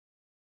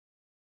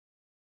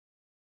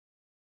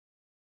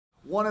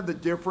One of the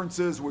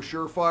differences with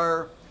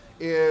SureFire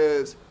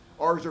is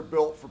ours are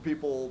built for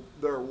people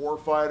that are war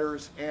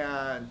fighters,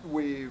 and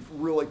we've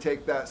really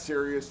taken that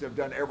serious and have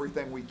done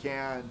everything we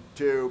can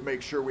to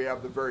make sure we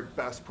have the very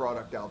best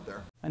product out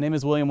there. My name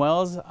is William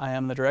Wells. I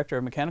am the Director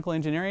of Mechanical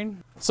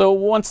Engineering. So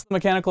once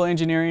mechanical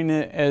engineering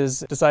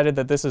has decided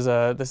that this is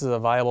a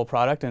viable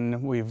product,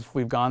 and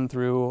we've gone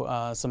through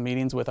some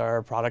meetings with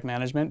our product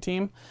management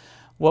team,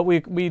 what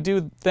we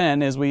do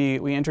then is we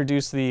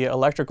introduce the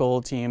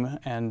electrical team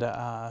and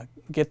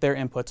get their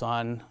inputs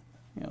on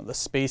the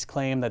space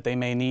claim that they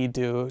may need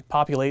to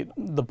populate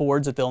the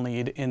boards that they'll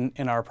need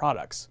in our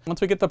products.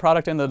 Once we get the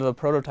product into the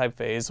prototype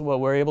phase, what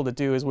we're able to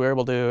do is we're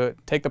able to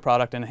take the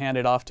product and hand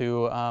it off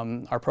to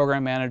our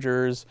program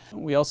managers.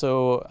 We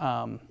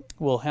also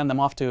will hand them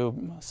off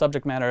to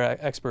subject matter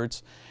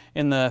experts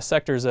in the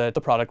sectors that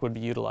the product would be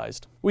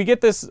utilized. We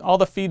get all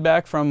the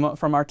feedback from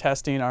our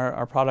testing,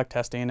 our product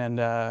testing,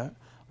 and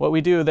what we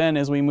do then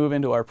is we move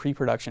into our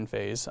pre-production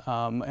phase.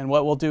 And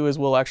what we'll do is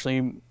we'll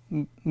actually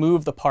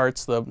move the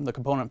parts, the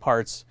component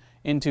parts,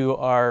 into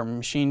our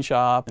machine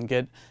shop and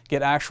get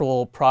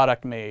actual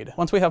product made.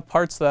 Once we have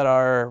parts that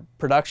are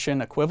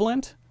production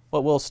equivalent,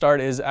 what we'll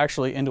start is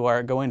actually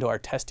go into our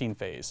testing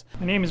phase.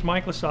 My name is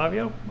Mike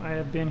Lasavio. I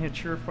have been at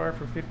SureFire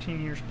for 15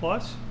 years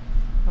plus.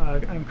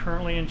 I'm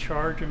currently in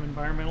charge of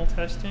environmental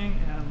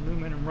testing and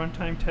lumen and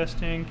runtime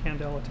testing,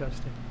 candela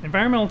testing.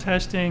 Environmental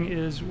testing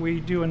is we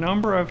do a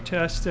number of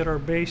tests that are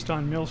based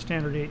on MIL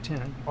standard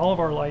 810. All of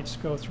our lights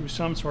go through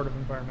some sort of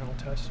environmental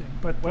testing,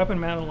 but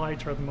weapon-mounted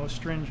lights are the most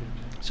stringent.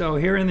 So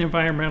here in the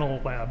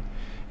environmental lab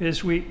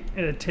is we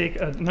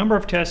take a number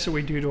of tests that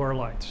we do to our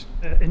lights.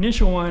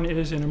 Initial one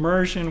is an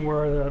immersion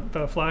where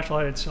the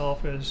flashlight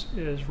itself is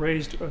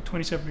raised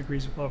 27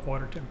 degrees above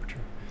water temperature.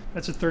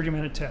 That's a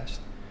 30-minute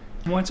test.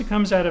 Once it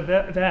comes out of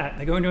that,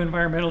 they go into an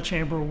environmental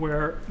chamber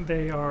where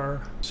they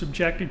are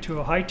subjected to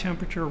a high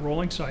temperature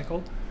rolling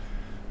cycle.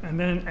 And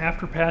then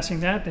after passing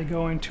that, they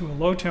go into a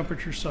low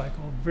temperature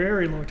cycle,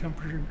 very low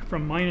temperature,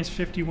 from minus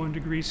 51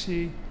 degrees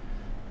C,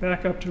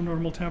 back up to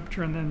normal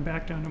temperature, and then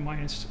back down to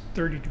minus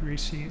 30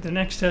 degrees C. The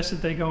next test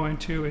that they go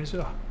into is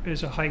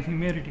a high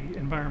humidity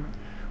environment,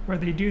 where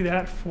they do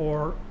that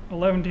for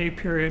 11-day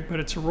period, but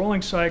it's a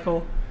rolling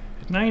cycle.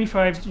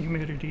 95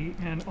 humidity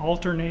and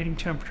alternating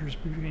temperatures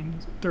between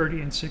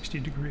 30 and 60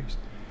 degrees.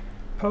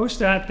 Post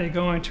that, they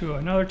go into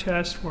another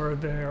test where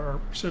they are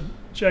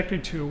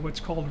subjected to what's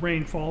called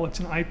rainfall. It's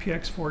an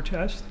IPX4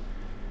 test.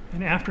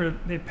 And after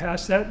they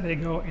pass that, they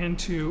go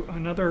into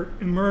another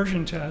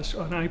immersion test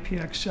on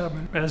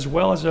IPX7. As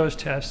well as those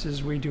tests,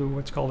 is we do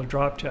what's called a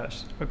drop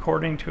test,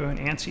 according to an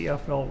ANSI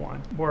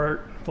FL1,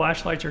 where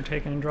flashlights are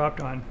taken and dropped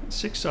on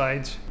 6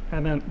 sides.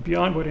 And then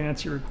beyond what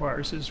ANSI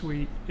requires is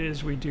we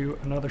do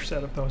another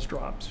set of those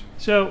drops.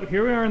 So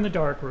here we are in the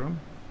dark room.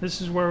 This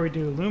is where we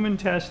do lumen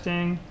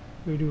testing,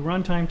 we do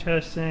runtime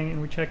testing,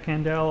 and we check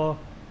candela,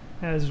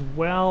 as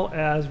well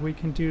as we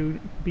can do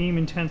beam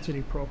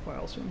intensity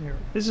profiles in here.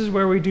 This is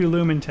where we do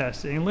lumen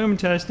testing. And lumen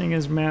testing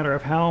is a matter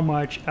of how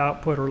much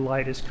output or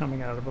light is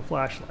coming out of a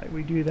flashlight.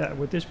 We do that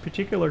with this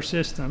particular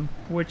system,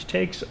 which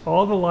takes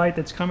all the light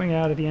that's coming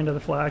out at the end of the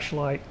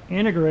flashlight,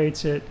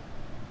 integrates it,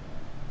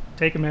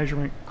 take a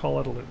measurement, call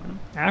it a lumen.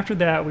 After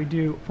that, we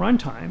do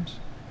runtimes,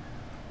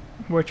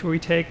 which we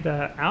take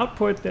the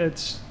output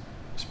that's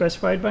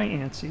specified by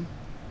ANSI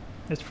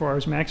as far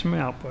as maximum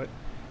output,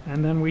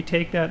 and then we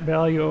take that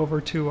value over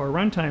to our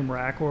runtime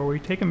rack, where we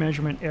take a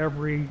measurement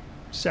every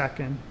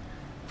second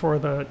for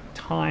the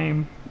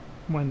time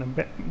when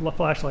the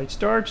flashlight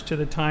starts to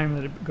the time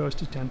that it goes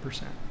to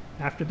 10%.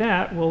 After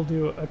that, we'll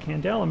do a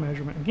candela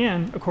measurement,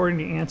 again, according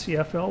to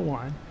ANSI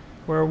FL1,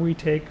 where we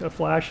take the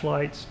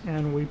flashlights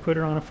and we put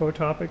it on a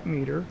photopic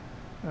meter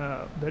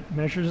that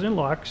measures in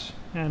lux,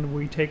 and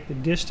we take the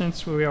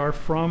distance we are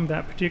from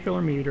that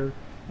particular meter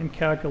and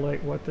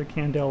calculate what the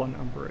candela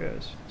number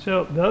is.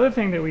 So the other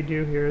thing that we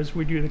do here is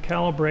we do the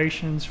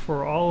calibrations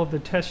for all of the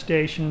test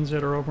stations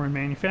that are over in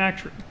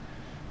manufacturing.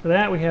 For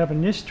that, we have a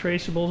NIST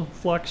traceable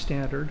flux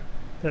standard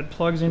that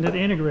plugs into the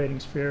integrating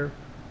sphere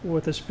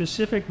with a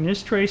specific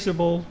NIST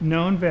traceable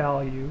known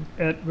value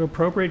at the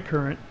appropriate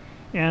current,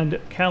 and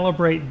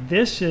calibrate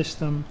this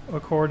system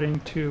according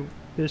to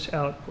this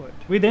output.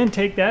 We then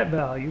take that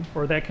value,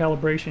 or that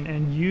calibration,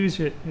 and use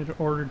it in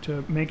order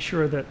to make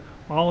sure that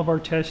all of our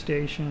test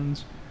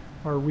stations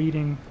are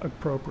reading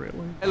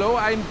appropriately. Hello,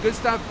 I'm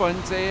Gustav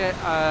Bonse.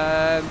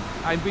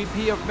 I'm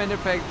VP of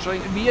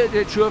Manufacturing. We at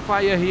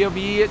SureFire here,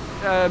 we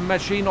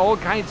machine all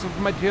kinds of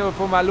material,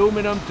 from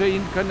aluminum to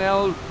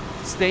Inconel,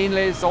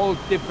 stainless, all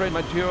different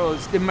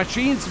materials. The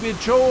machines we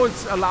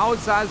chose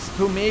allows us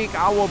to make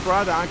our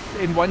product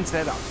in one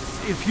setup.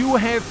 If you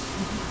have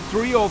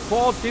 3 or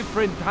 4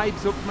 different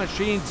types of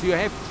machines, you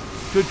have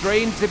to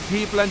train the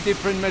people on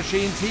different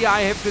machines. Here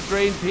I have to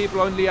train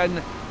people only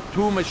on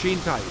 2 machine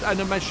types. And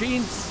the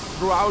machines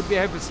throughout, we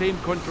have the same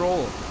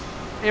control.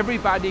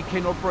 Everybody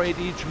can operate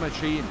each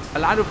machine. A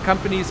lot of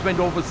companies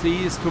went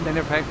overseas to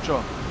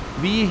manufacture.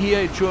 We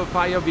here at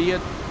SureFire, we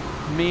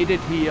made it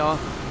here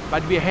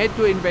But we had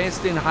to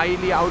invest in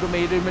highly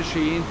automated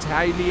machines,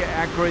 highly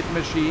accurate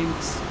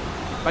machines.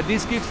 But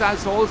this gives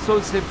us also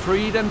the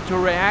freedom to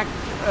react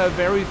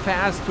very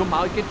fast to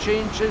market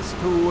changes,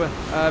 to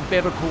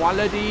better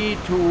quality,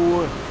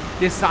 to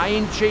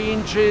design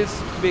changes.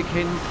 We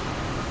can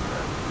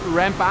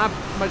ramp up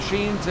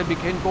machines and we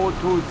can go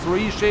to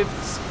 3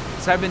 shifts,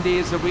 7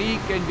 days a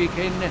week, and we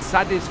can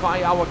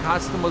satisfy our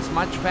customers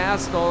much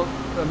faster,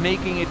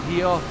 making it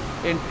here.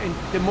 And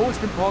the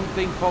most important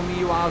thing for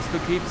me was to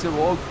keep the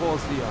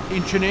workforce here.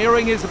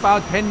 Engineering is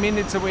about 10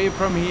 minutes away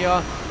from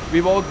here.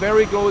 We work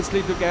very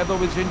closely together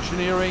with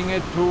engineering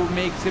to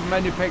make the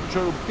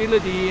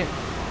manufacturability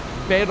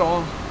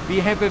better. We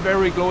have a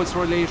very close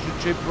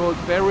relationship, work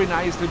very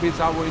nicely with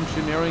our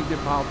engineering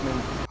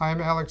department.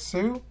 I'm Alex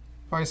Su,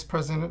 Vice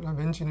President of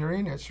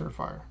Engineering at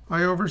SureFire.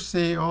 I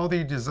oversee all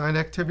the design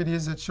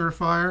activities at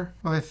SureFire.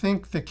 Well, I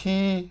think the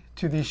key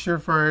to the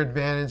SureFire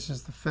advantage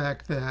is the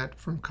fact that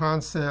from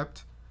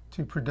concept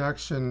to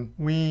production,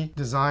 we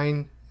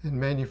design and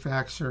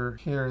manufacture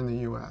here in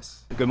the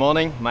U.S. Good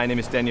morning, my name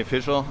is Daniel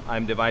Fischer.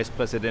 I'm the Vice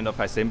President of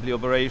Assembly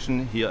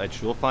Operation here at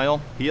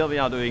SureFire. Here we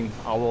are doing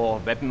our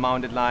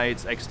weapon-mounted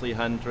lights,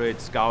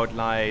 X300, Scout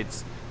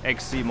lights,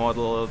 XC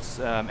models,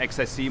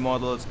 XSC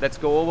models. Let's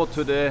go over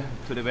to the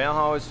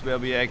warehouse where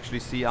we actually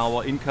see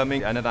our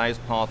incoming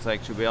anodized parts,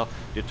 actually where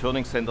the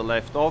turning center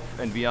left off,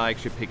 and we are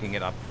actually picking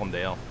it up from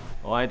there.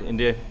 Alright, in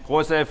the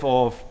process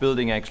of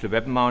building actually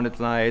weapon-mounted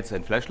lights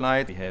and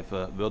flashlights, we have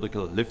a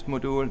vertical lift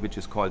module, which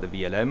is called the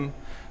VLM,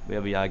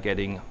 where we are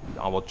getting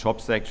our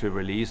jobs actually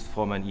released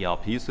from an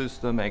ERP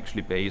system,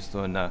 actually based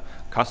on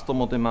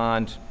customer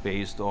demand,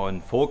 based on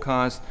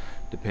forecast,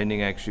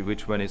 depending actually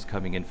which one is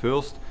coming in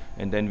first.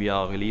 And then we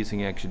are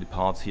releasing actually the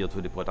parts here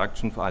to the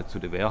production, to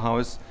the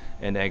warehouse.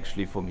 And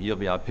actually from here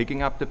we are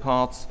picking up the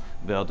parts,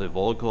 where the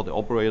worker, the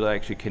operator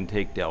actually can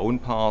take their own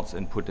parts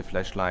and put the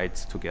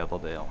flashlights together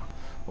there.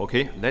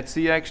 Okay, let's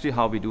see actually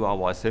how we do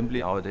our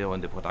assembly out there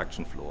on the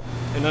production floor.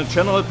 In a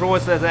general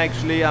process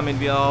actually, I mean,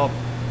 we are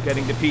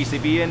getting the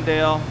PCB in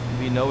there.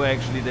 We know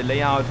actually the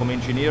layout from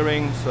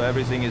engineering, so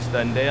everything is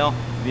done there.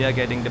 We are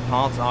getting the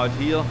parts out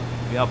here.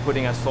 We are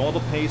putting a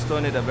solder paste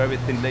on it, a very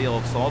thin layer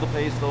of solder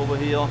paste over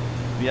here.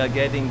 We are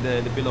getting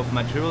the bill of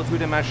material to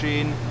the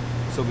machine.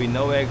 So we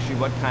know actually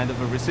what kind of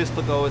a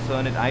resistor goes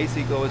on it,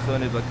 IC goes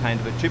on it, what kind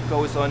of a chip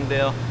goes on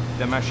there.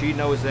 The machine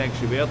knows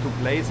actually where to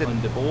place it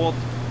on the board.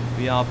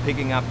 We are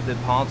picking up the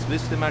parts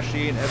with the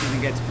machine.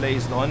 Everything gets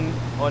placed on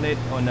it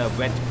on a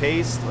wet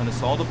paste, on a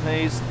solder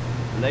paste.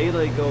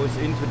 Later it goes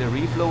into the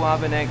reflow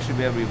oven actually,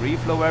 where we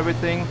reflow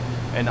everything.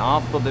 And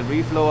after the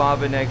reflow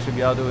oven actually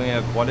we are doing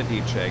a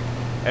quality check.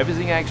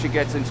 Everything actually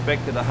gets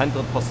inspected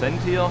 100%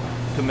 here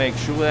to make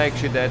sure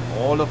actually that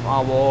all of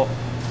our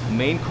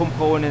main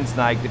components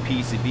like the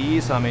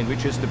PCBs, I mean,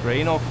 which is the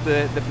brain of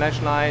the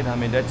flashlight, I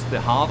mean, that's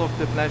the heart of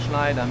the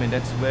flashlight, I mean,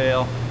 that's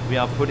where we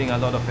are putting a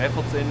lot of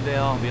efforts in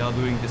there. We are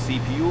doing the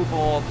CPU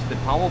boards, the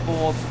power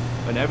boards,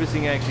 and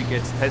everything actually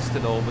gets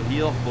tested over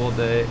here for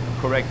the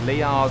correct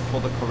layout, for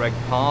the correct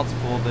parts,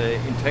 for the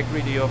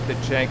integrity of the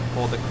check,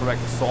 for the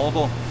correct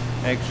solder.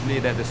 Actually,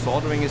 that the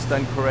soldering is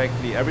done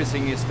correctly.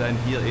 Everything is done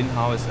here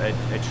in-house at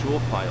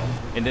SureFire.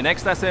 In the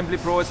next assembly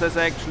process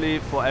actually,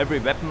 for every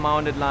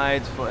weapon-mounted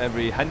light, for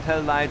every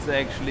handheld lights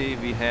actually,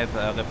 we have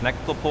a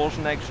reflector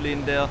portion actually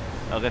in there,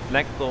 a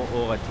reflector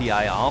or a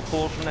TIR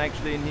portion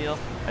actually in here.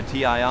 A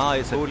TIR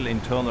is a total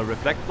internal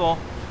reflector,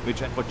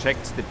 which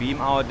projects the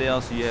beam out there,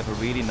 so you have a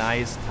really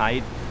nice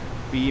tight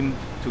beam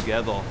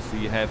together. So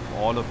you have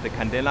all of the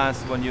candelas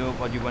what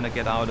you want to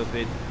get out of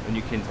it, and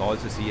you can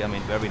also see, I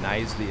mean, very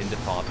nicely in the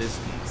far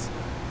distance.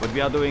 What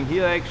we are doing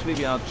here actually,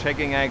 we are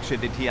checking actually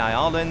the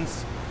TIR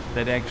lens,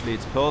 that actually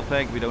it's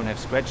perfect, we don't have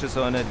scratches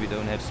on it, we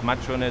don't have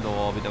smudge on it,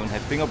 or we don't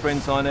have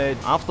fingerprints on it.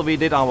 After we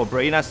did our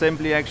brain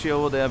assembly actually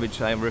over there,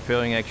 which I'm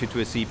referring actually to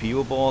a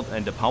CPU board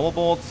and the power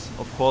boards,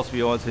 of course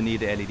we also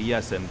need the LED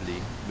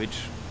assembly,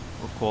 which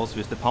of course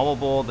with the power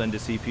board and the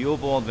CPU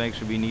board,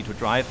 actually we need to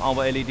drive our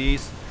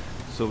LEDs.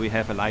 So we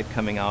have a light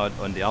coming out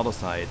on the other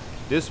side.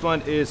 This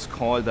one is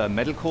called a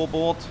metal core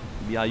board.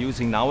 We are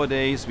using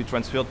nowadays, we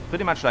transferred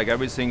pretty much like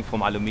everything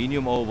from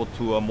aluminium over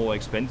to a more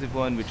expensive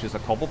one, which is a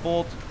copper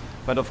board.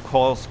 But of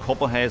course,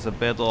 copper has a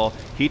better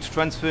heat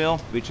transfer,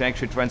 which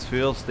actually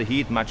transfers the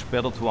heat much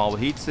better to our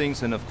heat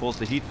sinks. And of course,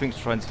 the heat sinks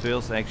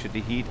transfers actually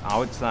the heat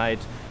outside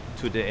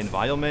to the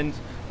environment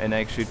and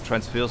actually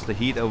transfers the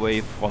heat away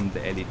from the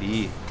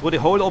LED. For the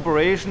whole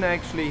operation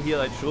actually here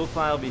at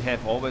SureFire, we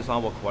have always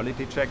our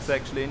quality checks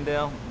actually in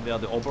there, where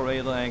the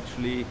operator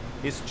actually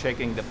is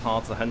checking the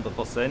parts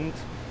 100%.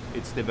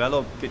 It's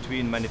developed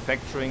between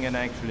manufacturing and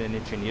actually in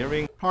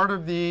engineering. Part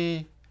of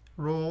the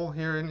role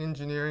here in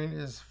engineering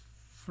is,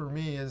 for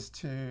me, is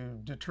to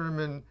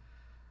determine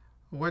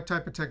what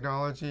type of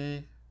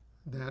technology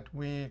that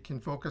we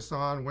can focus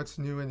on, what's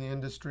new in the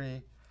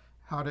industry,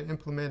 how to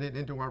implement it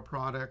into our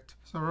product.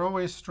 So we're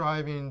always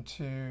striving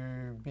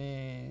to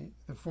be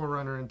the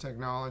forerunner in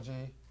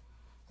technology.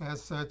 As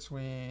such,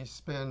 we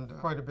spend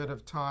quite a bit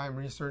of time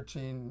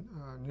researching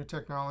new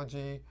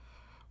technology.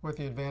 what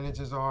the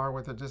advantages are,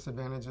 what the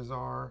disadvantages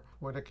are,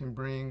 what it can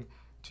bring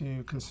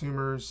to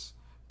consumers,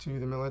 to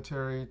the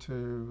military,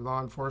 to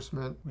law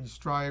enforcement. We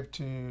strive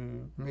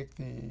to make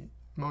the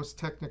most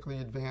technically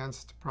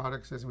advanced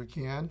products as we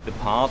can. The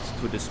parts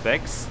to the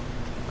specs.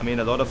 I mean,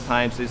 a lot of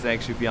times is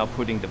actually we are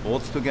putting the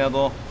boards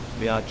together.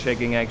 We are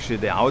checking actually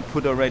the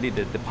output already,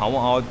 the power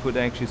output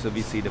actually. So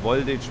we see the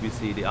voltage, we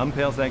see the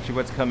amperes actually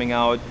what's coming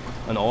out.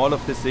 And all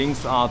of the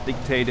things are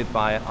dictated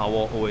by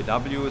our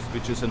OAWs,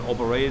 which is an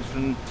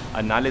operation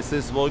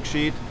analysis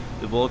worksheet.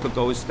 The worker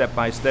goes step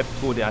by step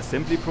through the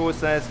assembly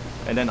process,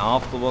 and then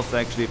afterwards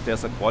actually if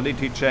there's a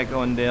quality check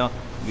on there,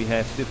 we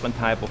have different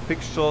type of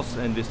fixtures,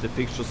 and with the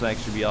fixtures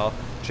actually we are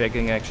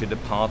checking actually the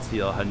parts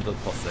here 100%.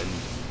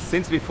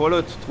 Since we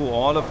followed through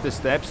all of the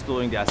steps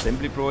during the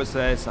assembly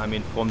process, I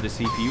mean from the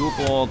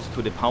CPU board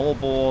to the power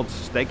board,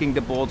 stacking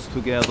the boards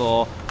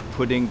together,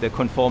 putting the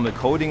conformal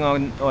coating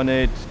on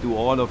it, do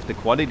all of the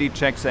quality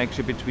checks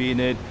actually between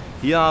it.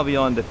 Here we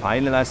are on the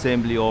final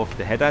assembly of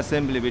the head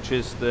assembly, which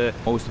is the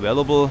most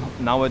valuable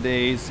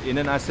nowadays in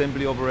an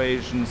assembly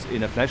operations,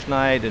 in a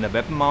flashlight, in a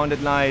weapon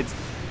mounted lights.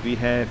 We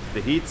have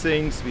the heat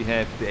sinks, we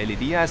have the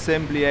LED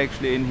assembly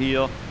actually in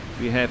here,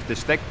 we have the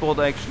stack board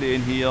actually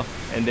in here,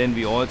 and then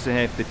we also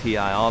have the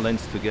TIR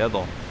lens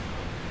together.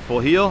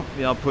 For here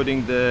we are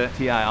putting the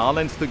TIR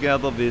lens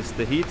together with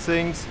the heat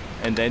sinks,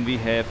 and then we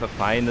have a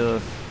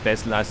final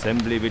bezel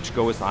assembly which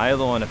goes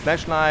either on a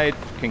flashlight,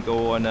 can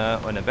go on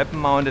a weapon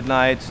mounted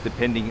light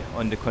depending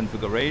on the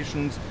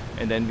configurations,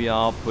 and then we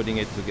are putting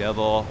it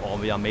together, or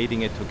we are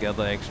mating it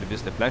together actually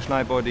with the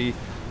flashlight body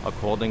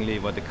accordingly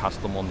what the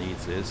customer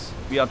needs is.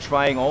 We are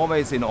trying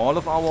always in all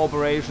of our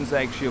operations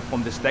actually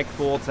from the stack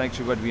boards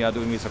actually what we are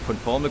doing is a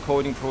conformal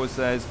coating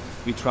process.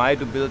 We try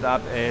to build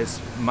up as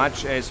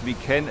much as we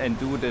can and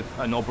do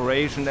an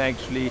operation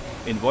actually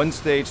in one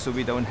stage so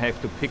we don't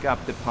have to pick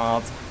up the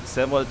parts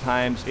several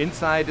times.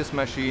 Inside these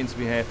machines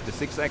we have the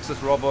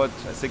 6-axis robot.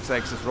 A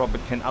 6-axis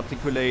robot can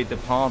articulate the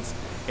parts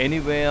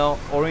anywhere,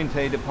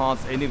 orientate the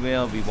parts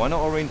anywhere we want to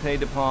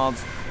orientate the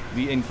parts.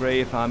 We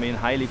engrave, I mean,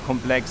 highly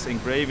complex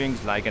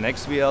engravings like an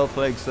XVL,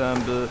 for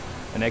example,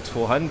 an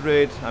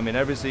X400. I mean,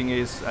 everything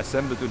is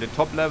assembled to the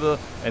top level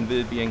and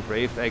will be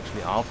engraved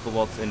actually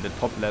afterwards in the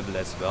top level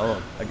as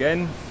well.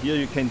 Again, here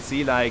you can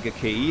see like a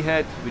KE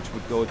head, which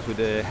would go to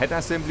the head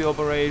assembly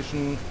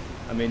operation.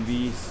 I mean,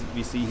 we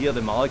see here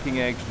the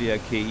marking actually a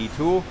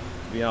KE2.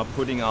 We are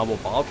putting our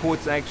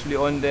barcodes actually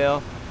on there,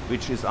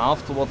 which is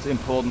afterwards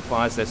important for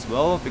us as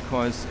well,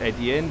 because at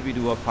the end we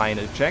do a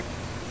final check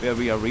where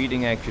we are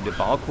reading actually the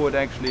barcode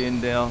actually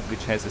in there,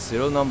 which has a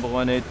serial number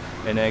on it,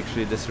 and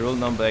actually the serial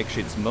number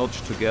actually is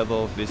merged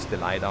together with the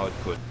light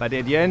output. But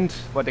at the end,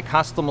 what the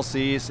customer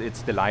sees,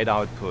 it's the light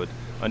output,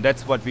 and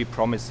that's what we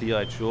promise here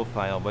at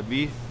SureFire.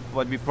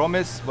 What we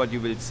promise, what you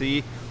will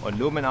see on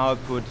lumen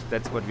output,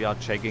 that's what we are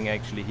checking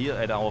actually here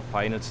at our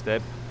final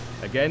step.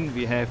 Again,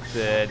 we have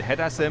the head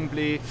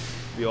assembly.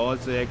 We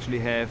also actually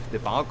have the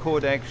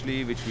barcode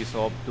actually, which we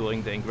saw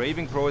during the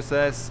engraving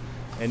process.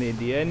 And in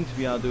the end,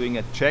 we are doing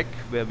a check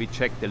where we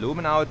check the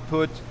lumen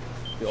output.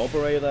 The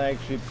operator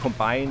actually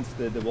combines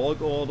the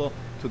work order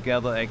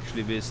together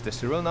actually with the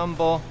serial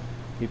number.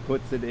 He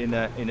puts it in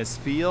a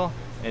sphere,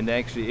 and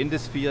actually in the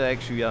sphere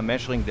actually we are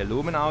measuring the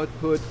lumen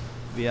output.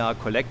 We are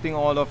collecting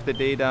all of the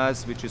data,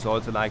 which is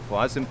also like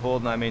for us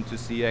important, I mean, to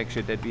see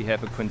actually that we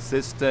have a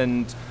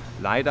consistent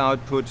light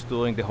output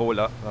during the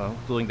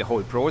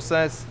whole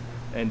process.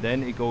 And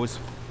then it goes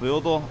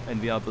further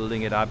and we are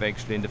building it up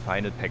actually in the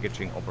final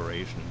packaging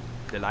operation.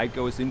 The light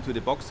goes into the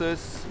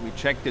boxes. We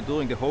checked it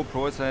during the whole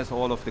process,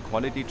 all of the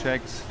quality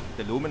checks.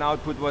 The lumen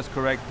output was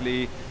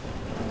correctly.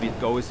 It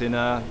goes in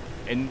a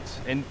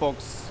end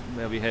box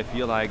where we have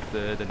here like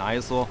the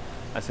nicer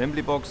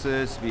assembly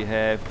boxes. We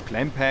have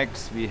clamp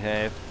packs, we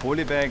have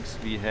poly bags,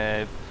 we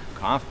have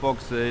craft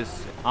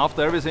boxes.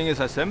 After everything is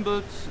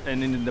assembled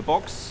and in the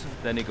box,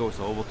 then it goes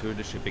over to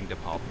the shipping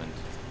department.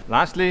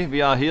 Lastly,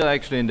 we are here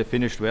actually in the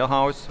finished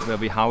warehouse where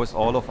we house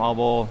all of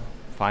our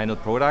final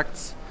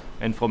products.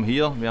 And from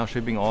here, we are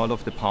shipping all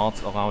of the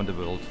parts around the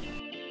world.